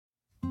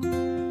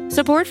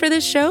Support for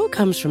this show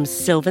comes from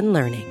Sylvan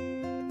Learning.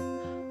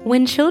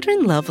 When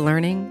children love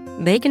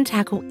learning, they can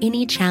tackle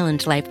any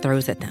challenge life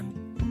throws at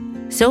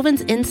them.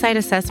 Sylvan's Insight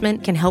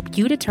Assessment can help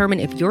you determine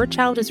if your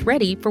child is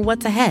ready for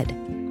what's ahead.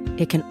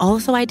 It can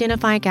also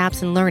identify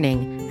gaps in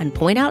learning and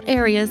point out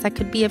areas that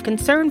could be of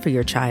concern for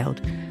your child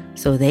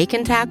so they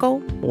can tackle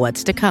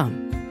what's to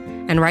come.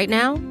 And right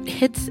now,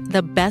 it's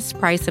the best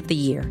price of the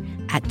year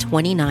at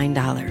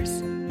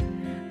 $29.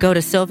 Go to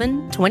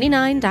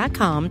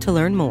sylvan29.com to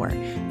learn more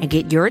and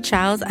get your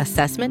child's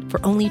assessment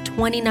for only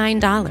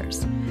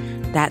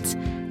 $29. That's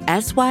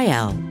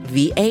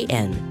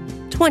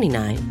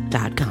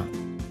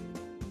SYLVAN29.com.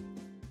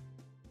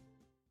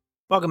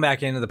 Welcome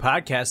back into the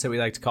podcast that we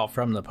like to call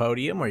From the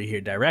Podium, where you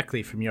hear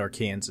directly from your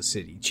Kansas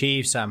City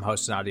Chiefs. I'm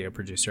host and audio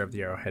producer of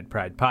the Arrowhead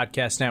Pride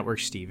Podcast Network,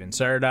 Steven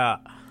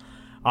Serta.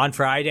 On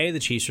Friday, the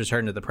Chiefs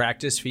returned to the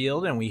practice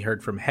field, and we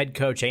heard from head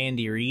coach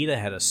Andy Reid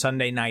ahead of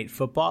Sunday night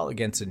football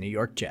against the New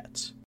York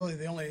Jets. Really,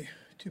 the only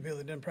two people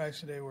that didn't practice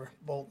today were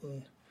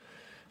Bolton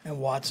and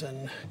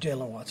Watson,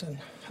 Jalen Watson.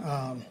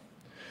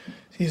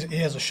 He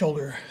has a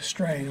shoulder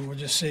strain, and we'll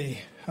just see.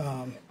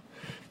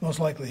 Most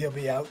likely he'll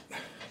be out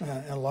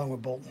along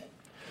with Bolton.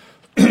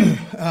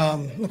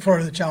 Look forward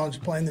to the challenge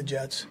of playing the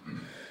Jets.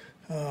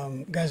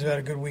 Guys have had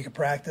a good week of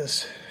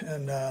practice,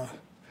 and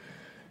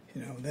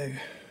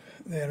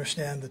they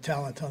understand the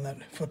talent on that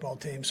football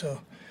team. So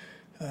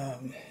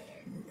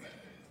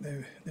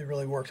they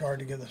really worked hard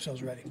to get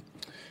themselves ready.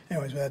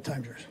 Anyways, with that,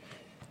 time's yours.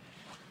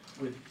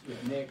 With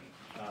Nick,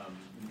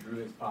 Drew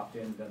has popped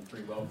in and done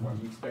pretty well for him.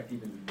 You expect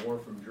even more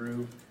from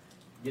Drew,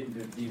 getting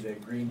to be the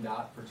green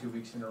dot for 2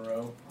 weeks in a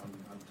row on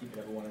keeping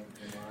everyone in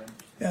line?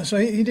 Yeah, so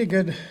he did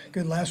good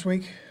last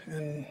week,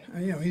 and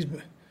he's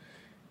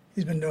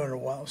been doing it a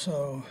while.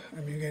 So I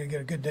mean, you're going to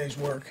get a good day's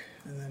work,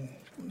 and then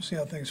we'll see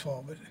how things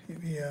fall. But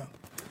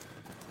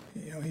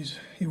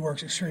he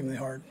works extremely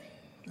hard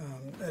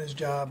at his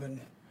job, and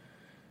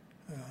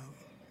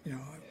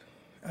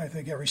I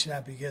think every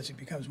snap he gets, he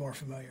becomes more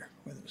familiar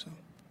with it. So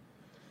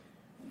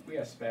we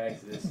asked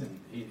Spags this, and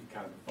he had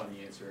kind of a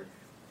funny answer.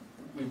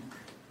 We've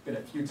been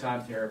a few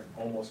times here,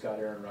 almost got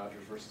Aaron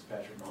Rodgers versus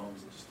Patrick Mahomes.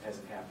 It just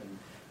hasn't happened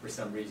for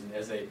some reason.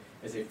 As a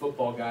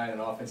football guy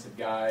and an offensive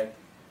guy,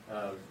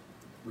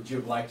 would you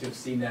have liked to have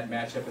seen that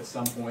matchup at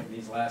some point in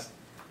these last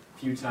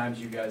few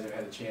times you guys have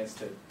had a chance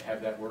to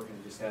have that work and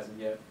it just hasn't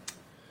yet?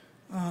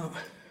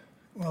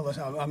 Well,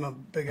 listen, I'm a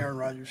big Aaron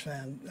Rodgers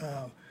fan,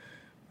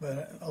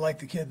 but I like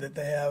the kid that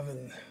they have,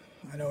 and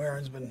I know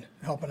Aaron's been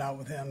helping out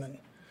with him, and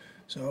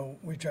so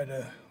we try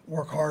to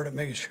work hard at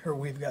making sure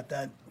we've got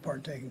that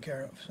part taken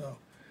care of. So,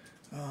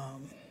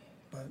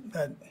 but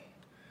that,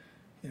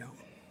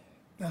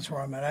 that's where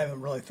I'm at. I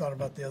haven't really thought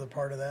about the other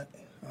part of that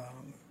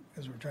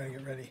because we're trying to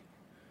get ready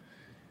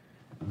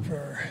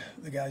for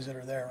the guys that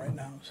are there right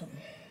now. So.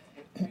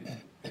 And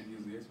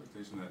is the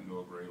expectation that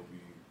Noah Gray will be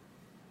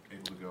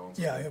able to go?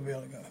 Yeah, he'll be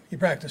able to go. He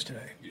practiced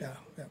today. Yeah.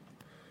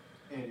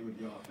 Andy, with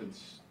the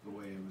offense, the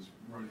way it was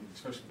running,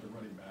 especially with the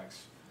running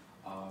backs,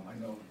 I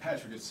know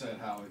Patrick had said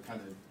how it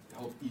kind of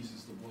helped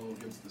eases the blow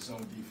against the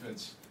zone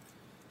defense.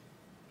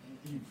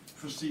 You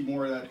foresee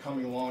more of that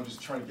coming along,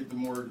 just trying to get them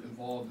more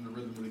involved in the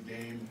rhythm of the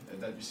game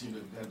that you seem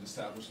to have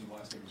established in the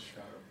last game of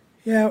Chicago?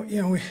 Yeah,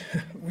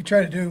 we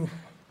try to do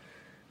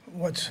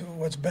what's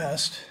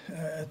best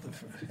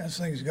as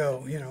things go.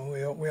 We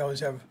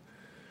always have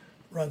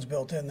runs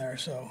built in there,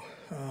 so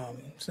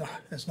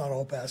it's not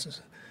all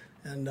passes,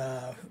 and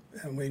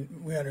we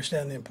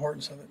understand the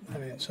importance of it. I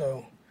mean,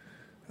 so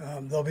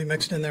they'll be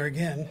mixed in there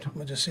again.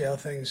 We'll just see how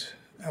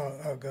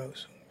it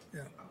goes.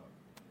 Yeah.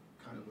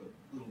 Kind of a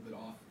little bit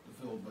off the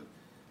field, but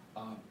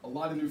a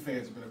lot of new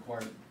fans have been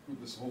acquired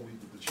with this whole week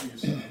with the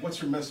Chiefs. What's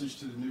your message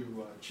to the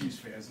new Chiefs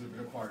fans that have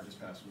been acquired this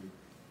past week?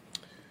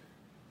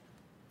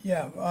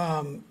 Yeah,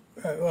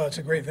 well, it's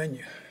a great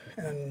venue,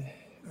 and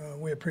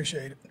we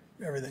appreciate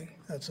everything.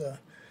 That's a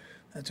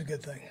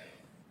good thing.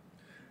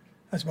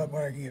 That's about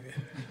what I can give you.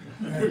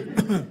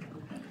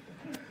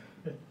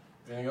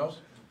 Anything else?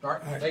 All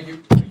right. Thank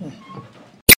you.